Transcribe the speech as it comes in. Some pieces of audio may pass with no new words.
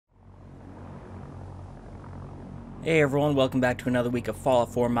Hey everyone, welcome back to another week of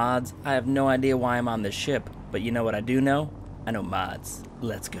Fallout 4 mods. I have no idea why I'm on this ship, but you know what I do know? I know mods.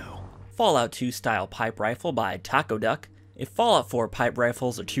 Let's go. Fallout 2 style pipe rifle by Tacoduck. If Fallout 4 pipe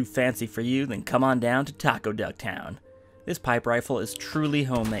rifles are too fancy for you, then come on down to Tacoduck Town. This pipe rifle is truly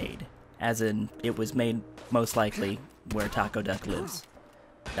homemade, as in it was made most likely where Tacoduck lives.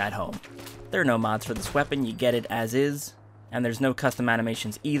 At home. There are no mods for this weapon, you get it as is. And there's no custom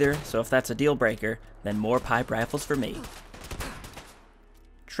animations either, so if that's a deal breaker, then more pipe rifles for me.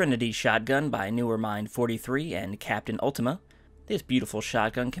 Trinity shotgun by NewerMind43 and Captain-Ultima. This beautiful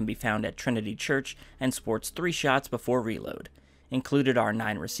shotgun can be found at Trinity Church and sports 3 shots before reload. Included are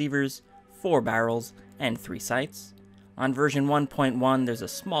 9 receivers, 4 barrels, and 3 sights. On version 1.1 there's a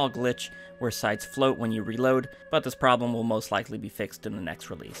small glitch where sights float when you reload, but this problem will most likely be fixed in the next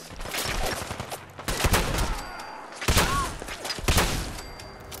release.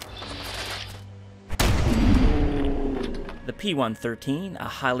 The P113, a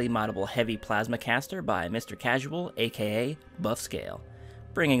highly moddable heavy plasma caster by MrCasual, aka Buffscale.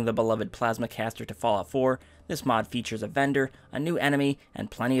 Bringing the beloved plasma caster to Fallout 4, this mod features a vendor, a new enemy,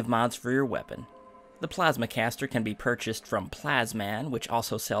 and plenty of mods for your weapon. The plasma caster can be purchased from Plasman, which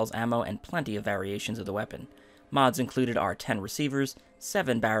also sells ammo and plenty of variations of the weapon. Mods included are 10 receivers,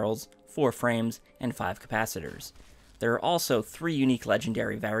 7 barrels, 4 frames, and 5 capacitors. There are also 3 unique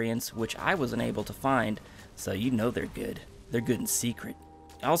legendary variants, which I wasn't able to find, so you know they're good. They're good in secret.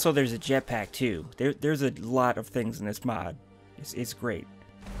 Also, there's a jetpack too. There's a lot of things in this mod. It's great.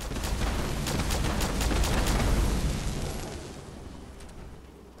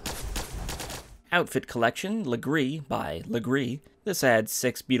 Outfit Collection, Lagrie by Lagrie. This adds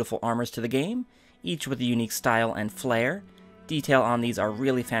 6 beautiful armors to the game, each with a unique style and flair. Detail on these are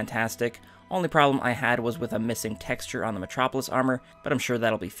really fantastic. Only problem I had was with a missing texture on the Metropolis armor, but I'm sure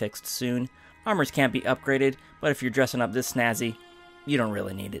that'll be fixed soon. Armors can't be upgraded, but if you're dressing up this snazzy, you don't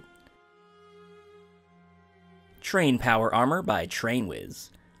really need it. Train Power Armor by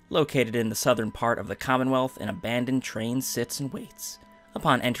Trainwiz. Located in the southern part of the Commonwealth, an abandoned train sits and waits.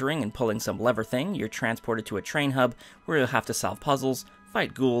 Upon entering and pulling some lever thing, you're transported to a train hub where you'll have to solve puzzles,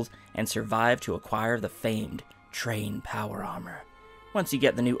 fight ghouls, and survive to acquire the famed Train Power Armor. Once you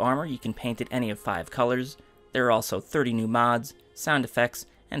get the new armor, you can paint it any of 5 colors. There are also 30 new mods, sound effects,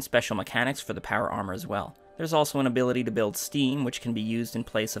 and special mechanics for the power armor as well. There's also an ability to build steam, which can be used in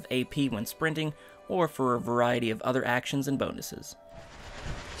place of AP when sprinting, or for a variety of other actions and bonuses.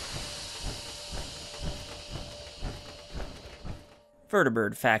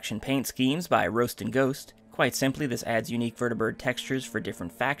 Vertibird Faction Paint Schemes by RoastinGhost. Quite simply, this adds unique Vertibird textures for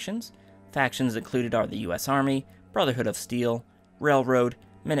different factions. Factions included are the US Army, Brotherhood of Steel, Railroad,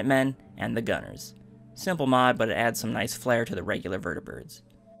 Minutemen, and the Gunners. Simple mod, but it adds some nice flair to the regular Vertibirds.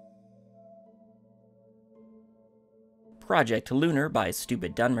 Project LUNAR by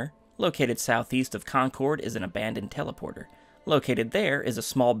StupidDunmer. Located southeast of Concord is an abandoned teleporter. Located there is a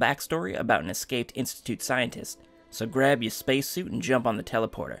small backstory about an escaped Institute scientist. So grab your spacesuit and jump on the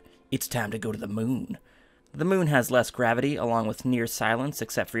teleporter. It's time to go to the moon. The moon has less gravity along with near silence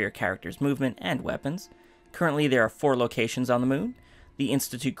except for your character's movement and weapons. Currently there are 4 locations on the moon. The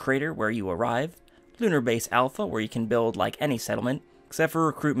Institute crater where you arrive. Lunar Base Alpha where you can build like any settlement. Except for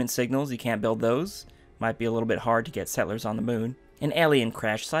recruitment signals, you can't build those. Might be a little bit hard to get settlers on the moon. An alien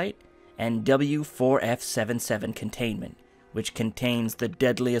crash site, and W4F77 containment, which contains the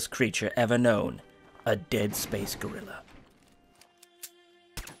deadliest creature ever known, a dead space gorilla.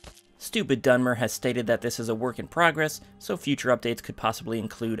 StupidDunmer has stated that this is a work in progress, so future updates could possibly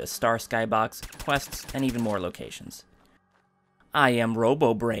include a star skybox, quests, and even more locations.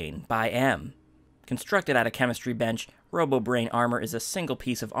 IamRoboBrain by M. Constructed at a chemistry bench, RoboBrain armor is a single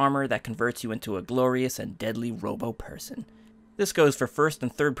piece of armor that converts you into a glorious and deadly robo-person. This goes for first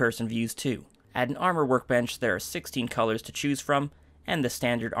and third person views too. At an armor workbench there are 16 colors to choose from, and the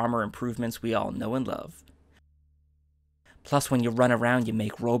standard armor improvements we all know and love. Plus when you run around you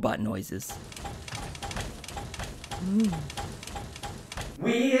make robot noises.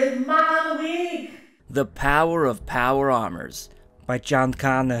 Weird Mod of the Week! The Power of Power Armors by John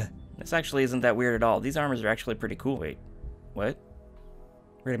Connor. This actually isn't that weird at all. These armors are actually pretty cool. Wait, what?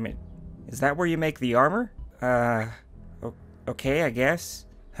 Wait a minute. Is that where you make the armor? Okay, I guess.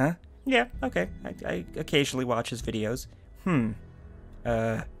 Huh? Yeah, okay. I occasionally watch his videos.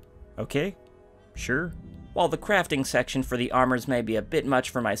 Okay. Sure. While the crafting section for the armors may be a bit much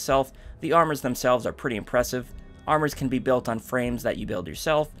for myself, the armors themselves are pretty impressive. Armors can be built on frames that you build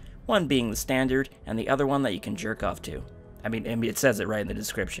yourself, one being the standard, and the other one that you can jerk off to. I mean, it says it right in the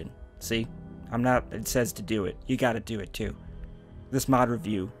description. See? It says to do it. You gotta do it too. This mod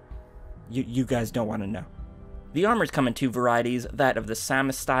review, you guys don't want to know. The armors come in two varieties, that of the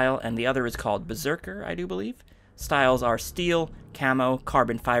Samus style and the other is called Berserker, I do believe. Styles are steel, camo,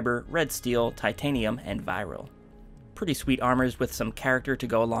 carbon fiber, red steel, titanium, and viral. Pretty sweet armors with some character to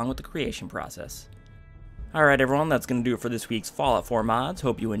go along with the creation process. Alright everyone, that's going to do it for this week's Fallout 4 mods.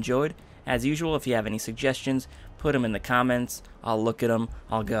 Hope you enjoyed. As usual, if you have any suggestions, put them in the comments. I'll look at them,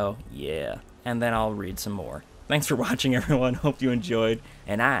 I'll go, yeah, and then I'll read some more. Thanks for watching everyone, hope you enjoyed,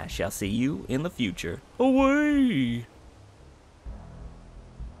 and I shall see you in the future. Away!